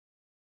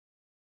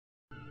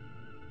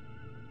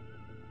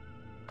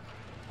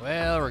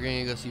Well, we're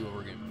gonna go see what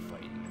we're gonna be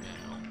fighting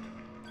now.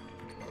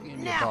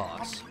 Getting your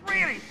boss. I'm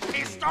really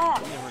pissed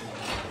off.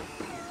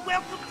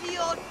 Welcome to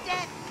your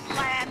death,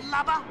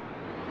 landlubber.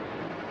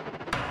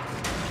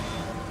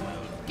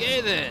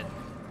 Okay then.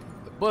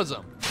 The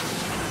bosom.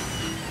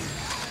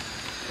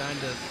 Time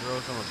to grow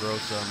some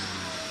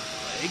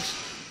legs.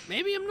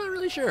 Maybe, I'm not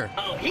really sure.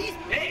 Oh, he's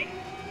big.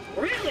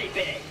 Really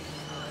big.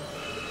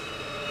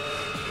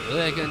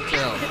 Really, I couldn't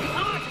tell.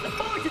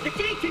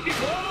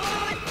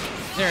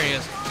 There he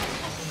is.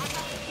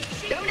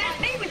 Don't ask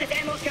me where this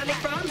ammo's coming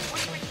from.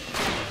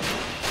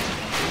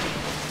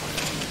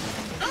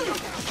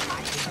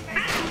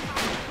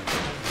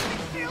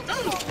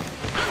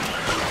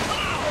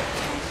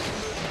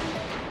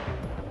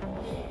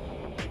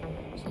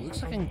 So it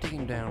looks like I can take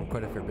him down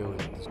quite a fair bit with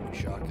this new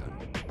shotgun.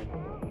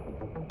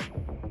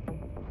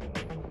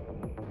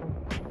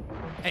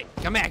 Hey,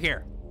 come back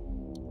here.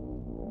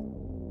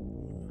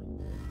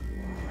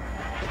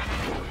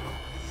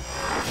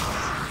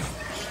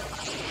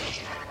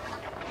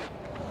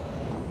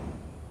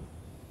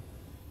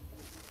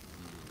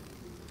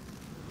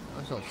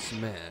 I felt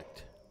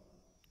smacked.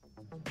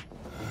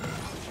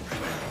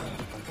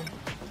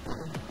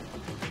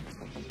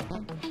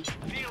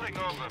 Feeling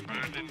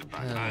overburdened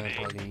by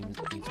money.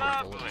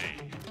 Lovely.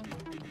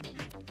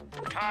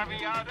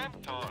 Caveat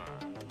emptor.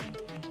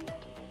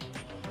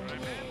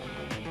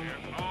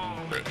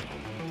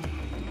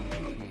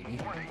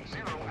 Warning,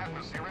 0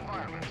 atmosphere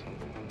environment.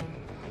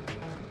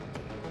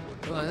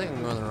 Well, I think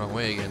I'm going the wrong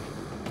way again.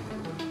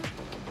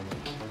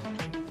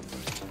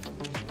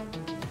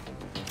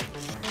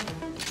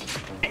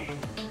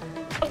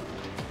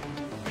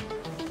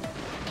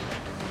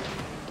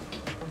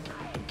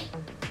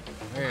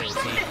 Where is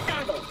he?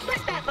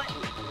 Press that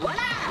button.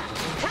 Voila!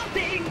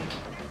 Helping!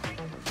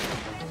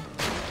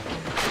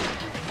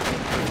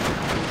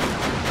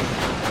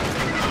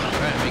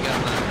 Alright, we got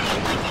mine.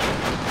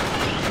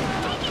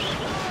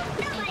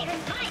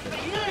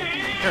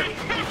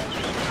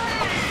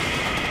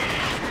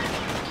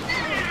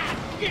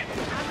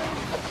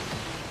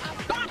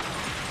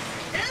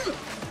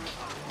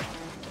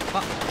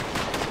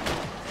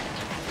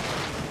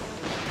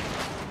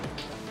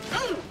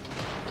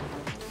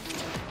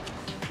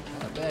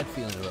 Not a bad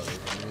feeling about it.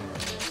 I'm getting my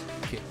ass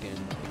kicked in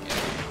again.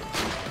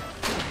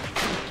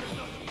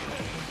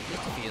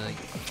 Just a feeling.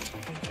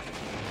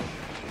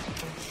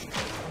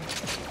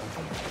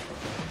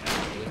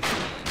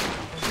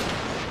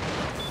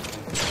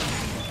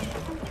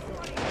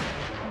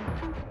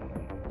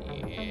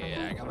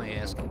 Yeah, I got my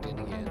ass kicked in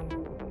again.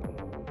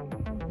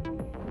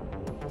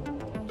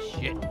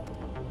 Shit.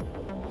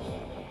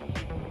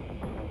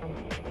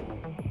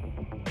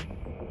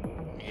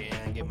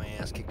 Yeah, I get my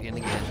ass kicked in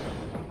again.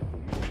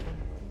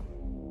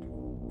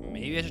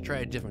 Maybe I should try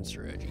a different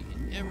strategy. You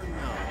never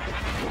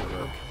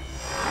know.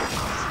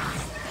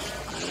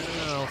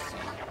 I'll see.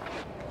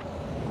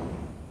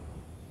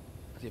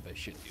 See if I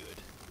should do it.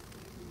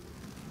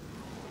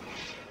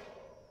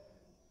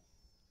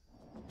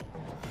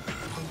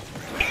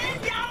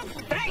 In your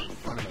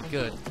face!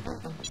 Good.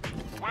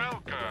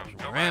 Welcome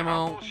to More my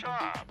ammo. humble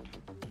shop.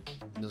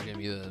 This is gonna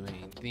be the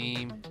main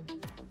theme.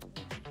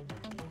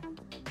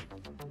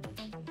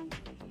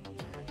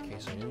 Okay,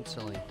 so I didn't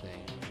sell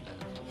anything.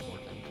 That's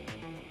important.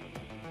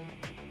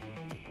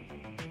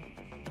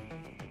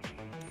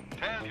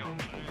 Tell your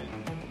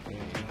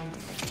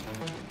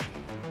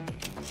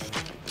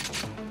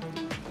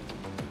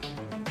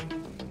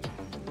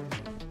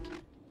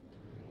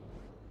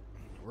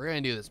We're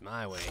gonna do this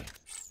my way.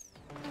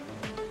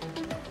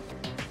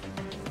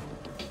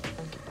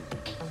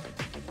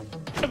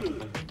 I'm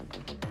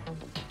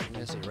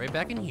gonna stay right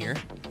back in here.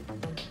 And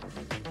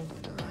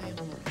I am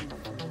looking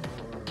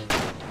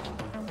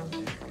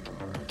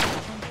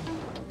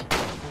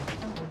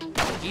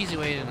for... Easy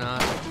way to not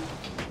get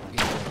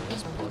rid of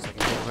this, plus I can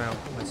get around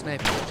my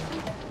sniper.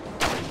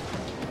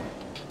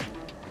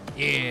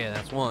 Yeah,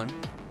 that's one.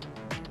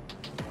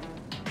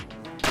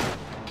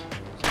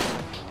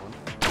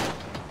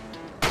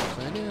 So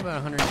I did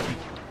about 100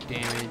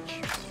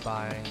 damage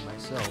by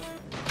myself.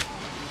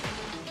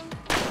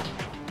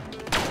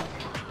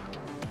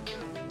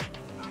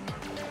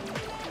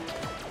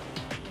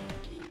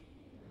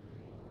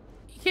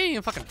 You can't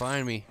even fucking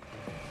find me.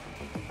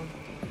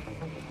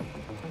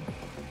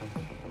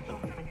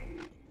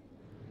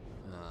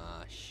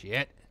 Ah,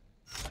 shit.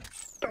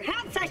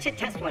 Perhaps I should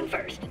test one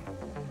first.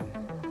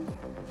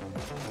 I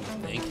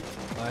think.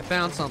 Well, I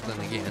found something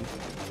again.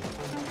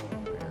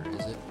 Where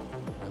is it?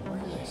 Where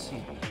did I see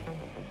it?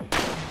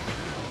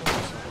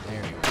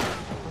 There you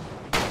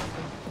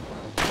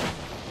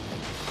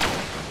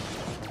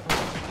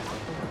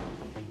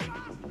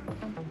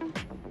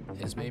go.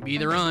 This may be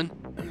the run.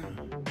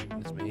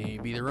 This may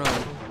be the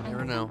run. You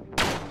never know.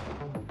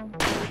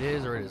 Either it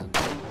is or it isn't.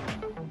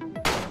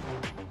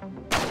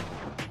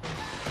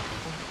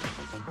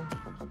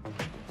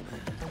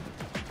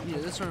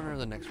 Either this one or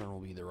the next one will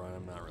be the run.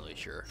 I'm not really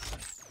sure.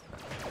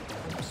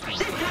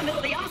 This time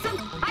it'll be awesome,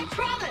 I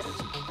promise!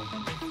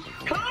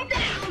 Calm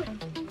down!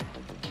 You're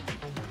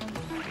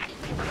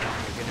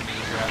gonna be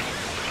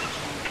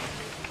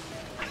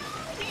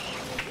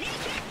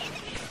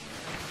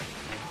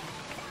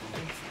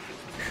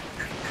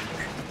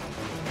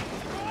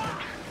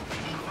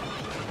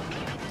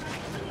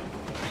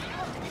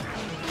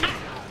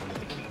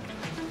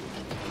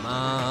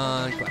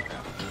on,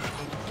 Claptrap.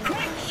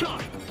 Crack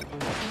shot.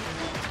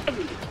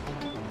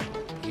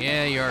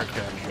 Yeah, you are a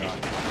crack shot.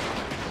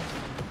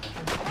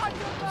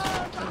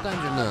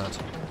 Sometimes you're not.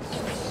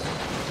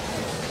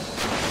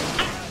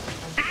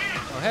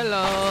 Oh,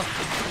 hello.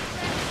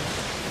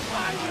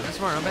 That's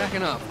smart. I'm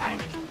backing up.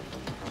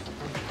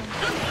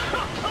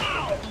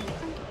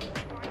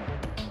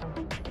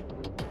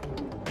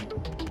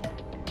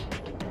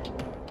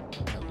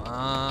 Come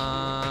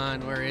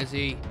on. Where is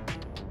he?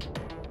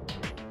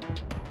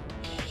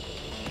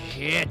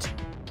 Shit.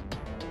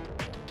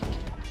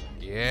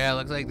 Yeah,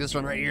 looks like this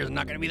one right here is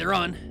not going to be the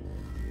run.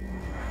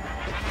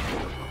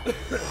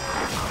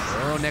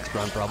 Oh, next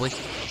run, probably. Is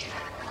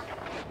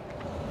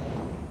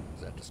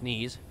that to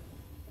sneeze?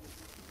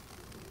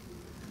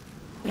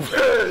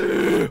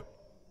 Sorry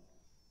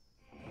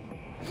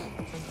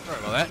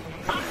about that.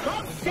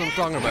 Someone's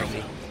talking about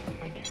me.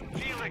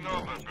 Feeling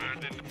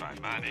overburdened by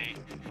money.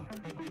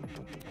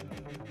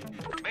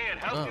 May it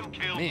help you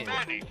kill man.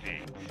 many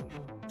things.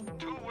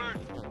 2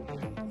 words.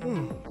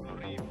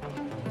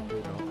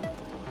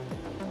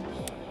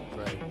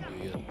 Try to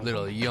do a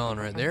little yawn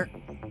right there.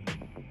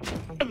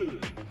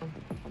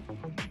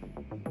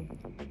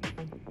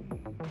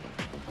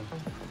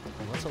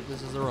 Let's hope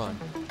this is the run.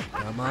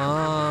 Come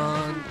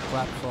on,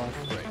 clap clock,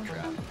 break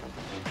trap.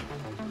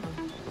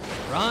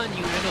 Run,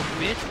 you little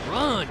bitch,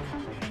 run!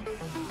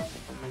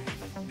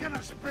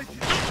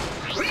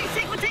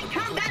 Resequencing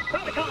combat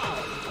protocol.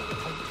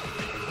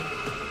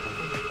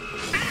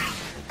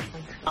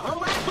 A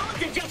whole lot of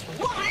bullets in just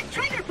one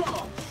trigger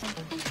pull.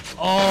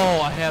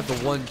 Oh, I have the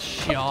one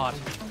shot.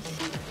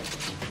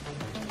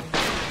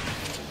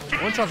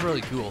 One shot's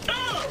really cool.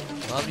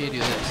 I'll have you do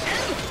this.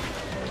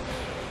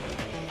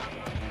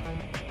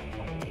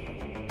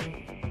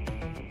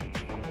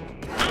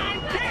 I'm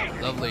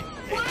back. Lovely.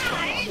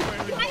 Why?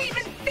 Do I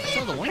even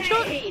feel So the one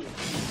shot? pain?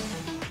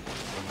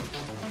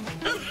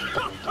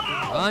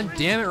 Run,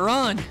 damn it,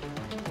 run!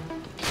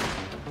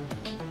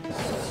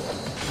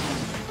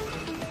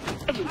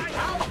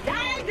 I'll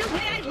die the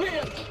way I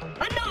live.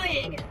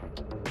 Annoying.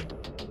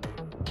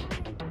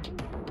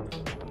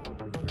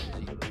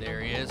 There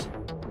he is.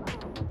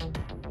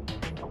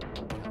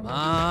 Come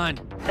on.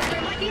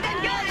 Better lucky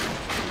than good.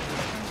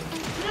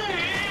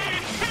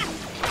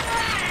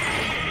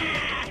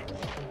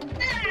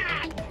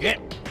 Get.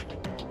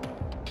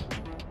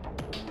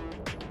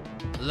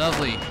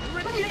 Lovely.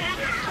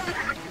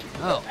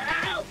 Oh,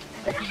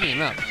 he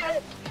came up.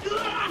 Trying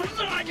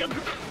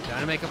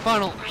to make a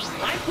funnel.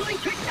 I'm pulling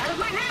tricks out of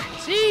my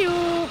hat. See you.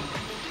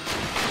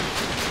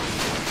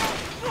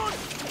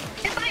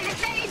 If I had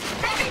face,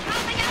 they'd be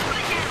popping out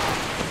right now.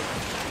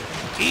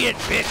 Eat it,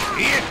 bitch.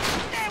 Eat it.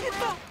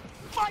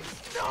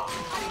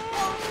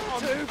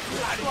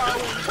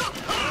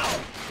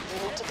 You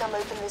need to come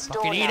open this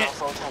door Fucking eat now, it.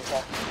 Vault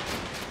Hunter.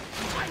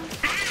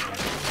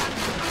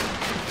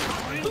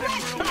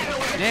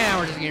 Now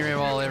we're just getting rid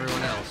of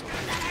everyone else.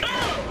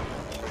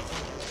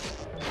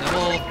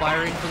 Double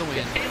firing for the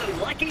win. Feeling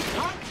lucky,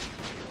 punk?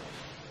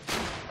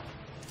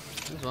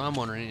 That's what I'm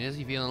wondering. Is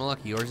he feeling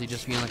lucky, or is he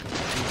just feeling like a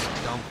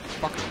dumb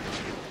fucker?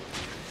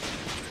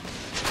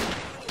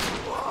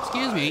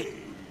 Excuse me.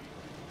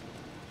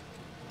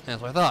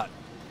 That's what I thought.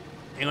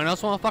 Anyone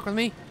else want to fuck with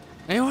me?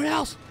 Anyone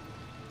else?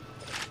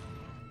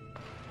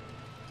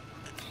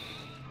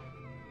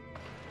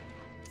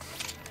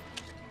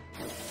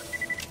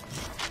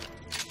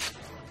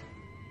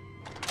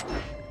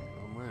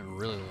 I'm running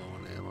really low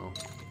on ammo.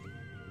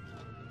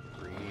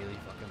 Really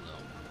fucking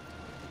low.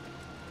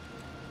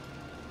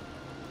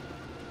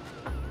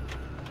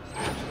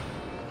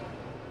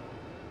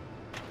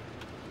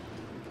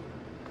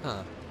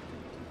 Huh.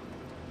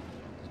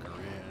 Look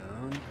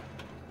around.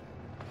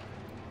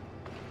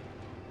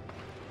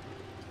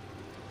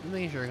 I'm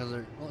making sure because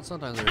well,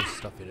 sometimes there's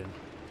stuff hidden.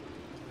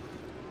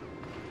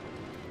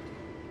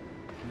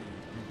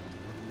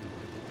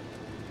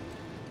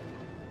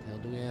 What the hell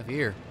do we have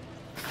here?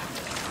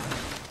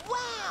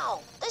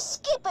 Wow! The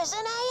skipper's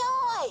an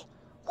AI!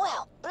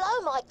 Well,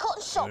 blow my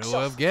cotton socks Who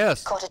would have off.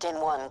 guessed? Got it in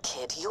one,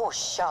 kid. You're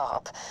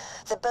sharp.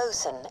 The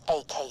bosun,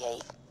 a.k.a.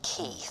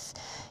 Keith,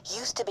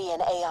 used to be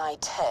an AI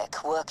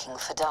tech working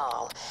for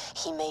Dahl.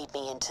 He made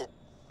me into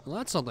Well,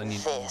 that's something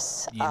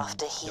this you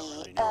after don't he,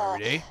 really know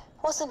every day.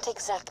 wasn't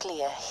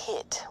exactly a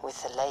hit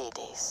with the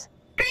ladies.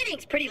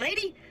 Greetings, pretty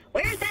lady.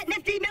 Where's that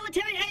nifty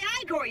military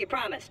AI core you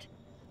promised?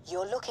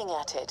 You're looking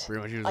at it.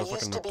 Pretty much he was I a fucking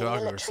used to be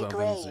dog or military something,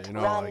 grade, so, you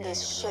know, ran like,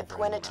 this I ship get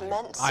when it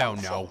meant I don't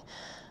something. know.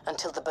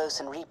 Until the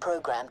bosun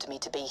reprogrammed me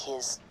to be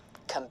his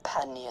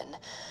companion.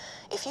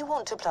 If you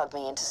want to plug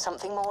me into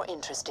something more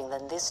interesting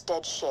than this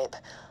dead ship,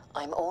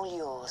 I'm all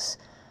yours.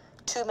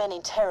 Too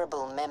many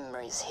terrible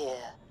memories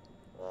here.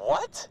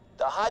 What?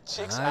 The hot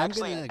chick's I'm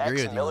actually gonna an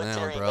agree with you on that one,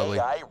 ex-military probably.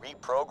 AI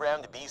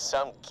reprogrammed to be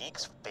some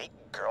geek's fake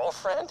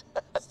girlfriend?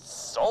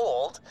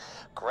 Sold.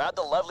 Grab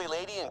the lovely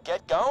lady and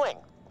get going.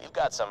 We've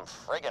got some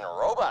friggin'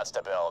 robots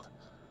to build.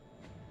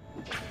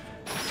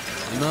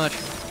 Pretty much.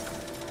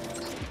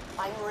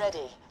 I'm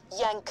ready.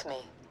 Yank me.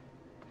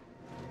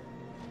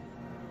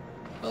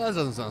 Well, that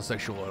doesn't sound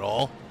sexual at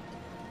all.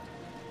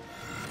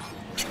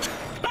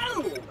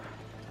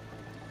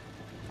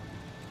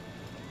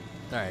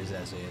 Alright,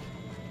 that's it.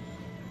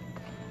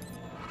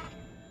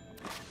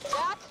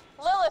 Jack,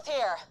 Lilith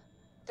here.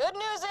 Good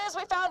news is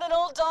we found an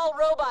old doll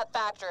robot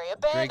factory,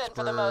 abandoned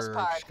for the most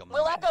part.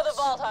 We'll echo the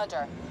Vault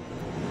Hunter.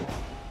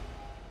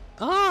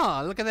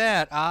 Ah, look at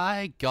that.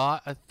 I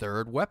got a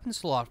third weapon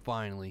slot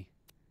finally.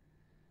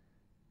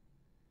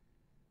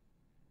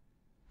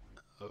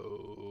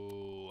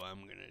 Oh,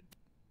 I'm gonna...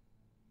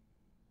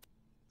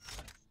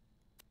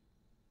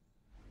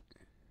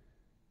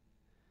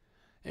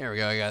 There we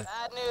go, I got...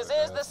 Bad news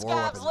is the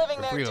scabs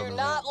living there do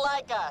not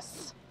like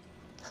us.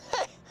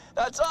 Hey,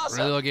 that's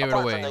awesome. Lil gave it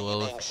Apart away, from the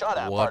Lil. being shot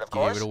at What part, of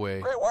gave course. it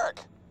away? Great work.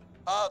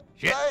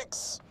 Shit.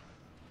 Thanks.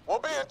 We'll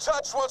be in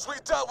touch once we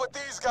dealt with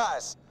these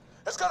guys.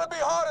 It's gonna be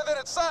harder than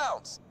it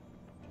sounds.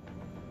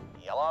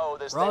 Hello,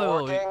 this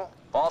Probably. thing working?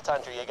 Vault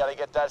Hunter, you gotta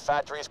get that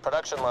factory's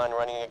production line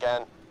running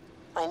again.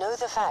 I know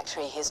the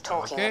factory he's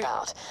talking Okay.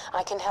 about.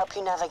 I can help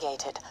you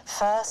navigate it.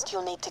 First,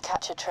 you'll need to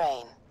catch a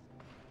train.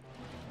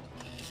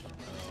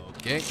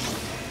 Okay.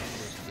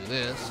 Let's do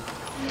this.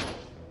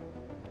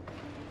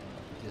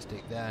 Just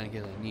take that in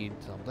case I need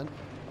something.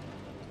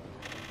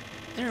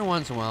 Every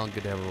once in a while,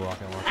 good to have a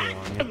rocket launcher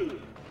on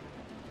you.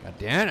 God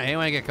damn it, I hate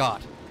when I get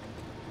caught.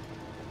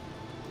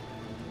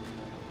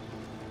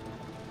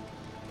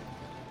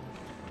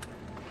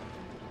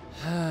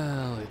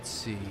 Let's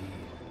see.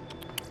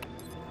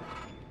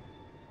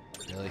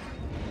 Really?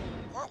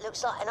 That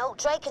looks like an old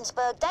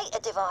Drakensberg data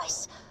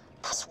device.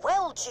 That's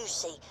well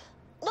juicy.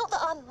 Not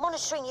that I'm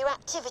monitoring your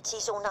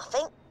activities or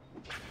nothing.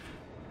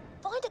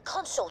 Find a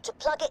console to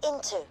plug it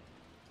into.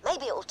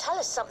 Maybe it'll tell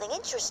us something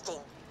interesting.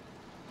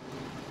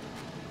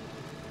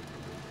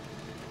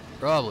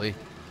 Probably.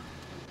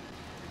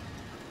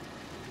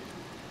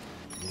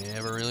 You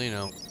never really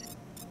know.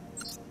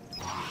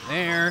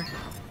 There.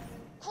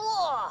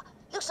 Whoa!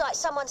 Looks like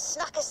someone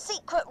snuck a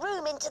secret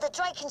room into the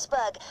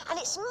Drakensberg, and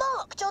it's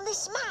marked on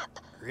this map.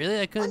 Really?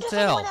 I couldn't Wonder if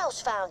tell. anyone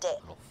else found it.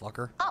 Little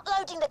fucker.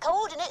 Uploading the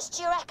coordinates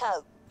to your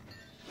Echo.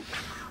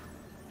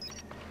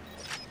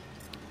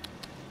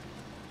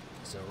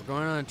 So we're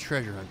going on a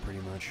treasure hunt pretty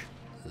much.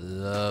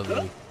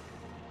 Lovely.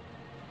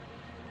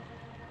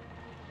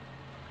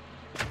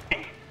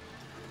 Okay,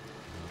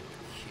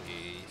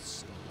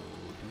 so do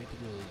we have to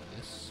go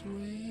this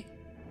way?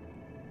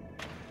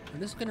 I'm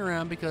just looking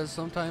around because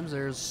sometimes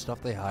there's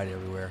stuff they hide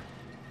everywhere.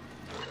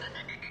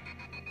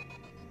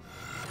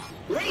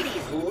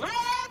 Ladies love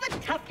a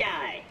tough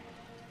guy.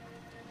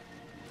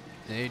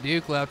 They do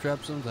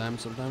claptrap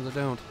sometimes, sometimes they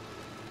don't.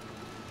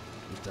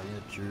 Just telling you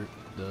the truth,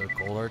 the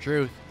cold hard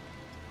truth.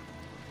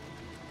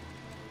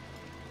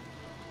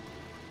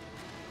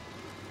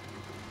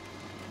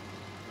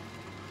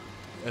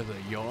 As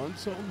I yawn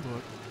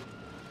somewhat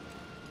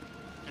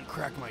and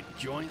crack my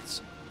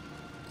joints,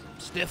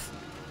 stiff.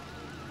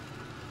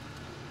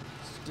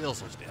 Still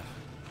so stiff.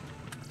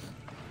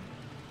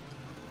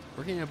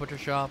 Working in a butcher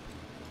shop,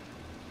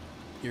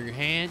 your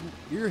hand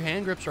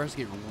grip starts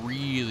to get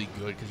really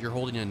good because you're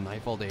holding a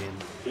knife all day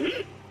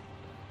and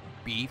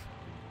beef.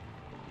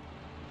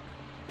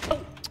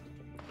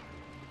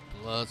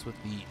 Plus, with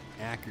the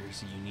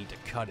accuracy you need to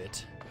cut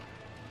it.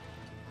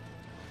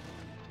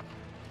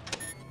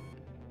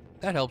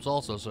 That helps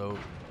also, so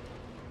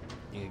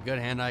you get good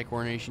hand-eye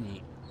coordination,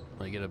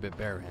 you get a bit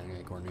better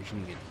hand-eye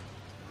coordination, you get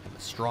have a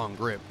strong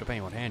grip,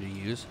 depending on what hand you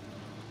use.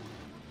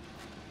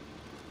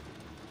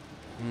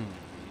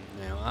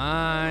 Now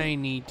I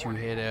need to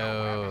head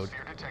out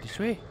this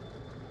way.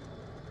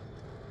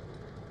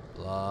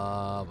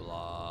 Blah,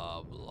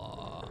 blah,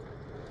 blah.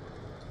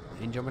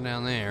 Ain't jumping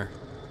down there.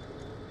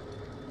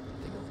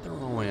 I think I went the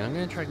wrong way. I'm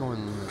gonna try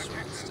going this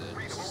way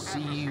instead.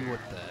 See what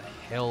the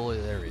hell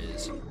there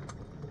is.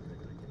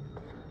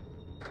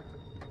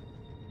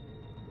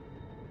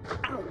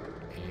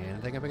 And I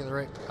think I picked the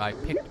right. I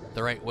picked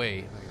the right way.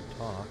 If I can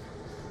talk.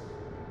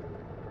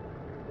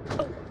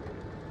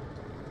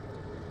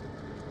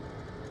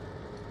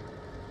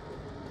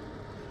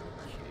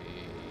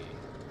 Okay.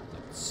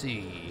 Let's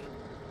see.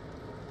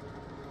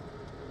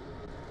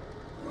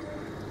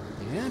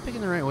 Yeah, I'm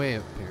picking the right way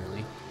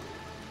apparently.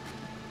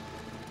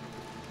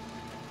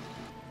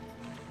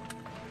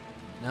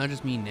 Now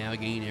just me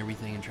navigating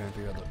everything and trying to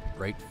figure out the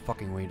right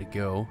fucking way to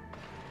go.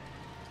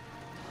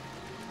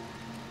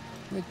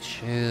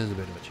 Which is a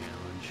bit of a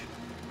challenge.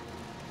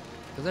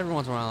 Because every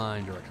once in a while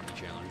I'm directionally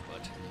challenged,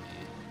 but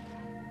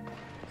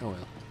oh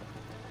well.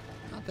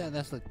 Not that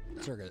that's the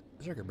circuit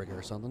breaker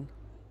or something.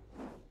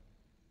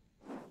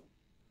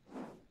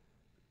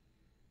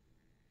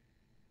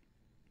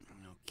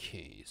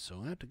 Okay,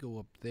 so I have to go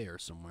up there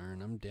somewhere,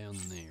 and I'm down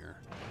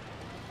there.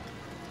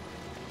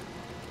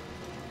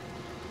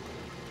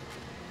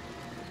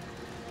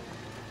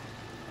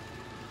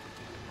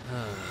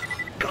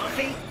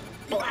 Coffee?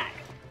 Black.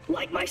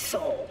 Like my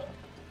soul.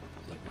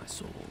 Like my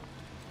soul.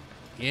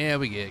 Yeah,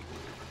 we get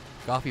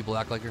coffee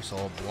black like your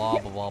soul, blah,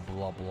 blah, blah,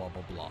 blah, blah,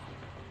 blah, blah.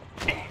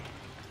 Let's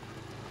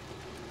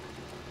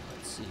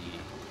see.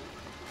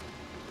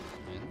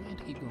 Man, I have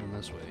to keep going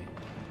this way.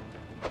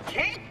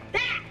 Take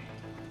that!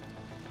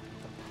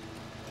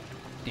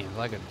 Damn, if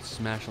I could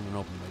smash something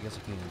open, but I guess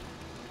I can't.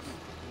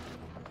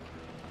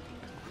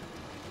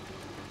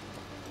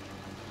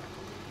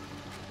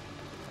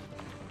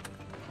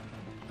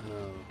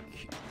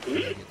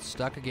 I get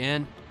stuck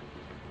again.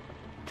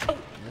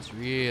 That's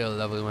real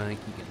lovely when I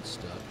keep getting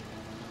stuck.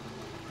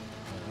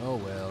 But oh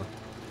well.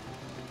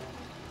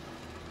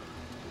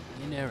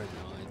 You never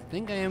know. I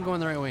think I am going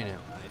the right way now.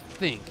 I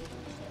think.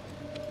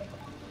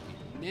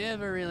 You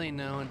never really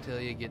know until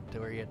you get to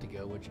where you have to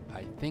go, which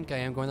I think I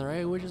am going the right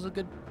way, which is a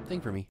good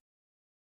thing for me.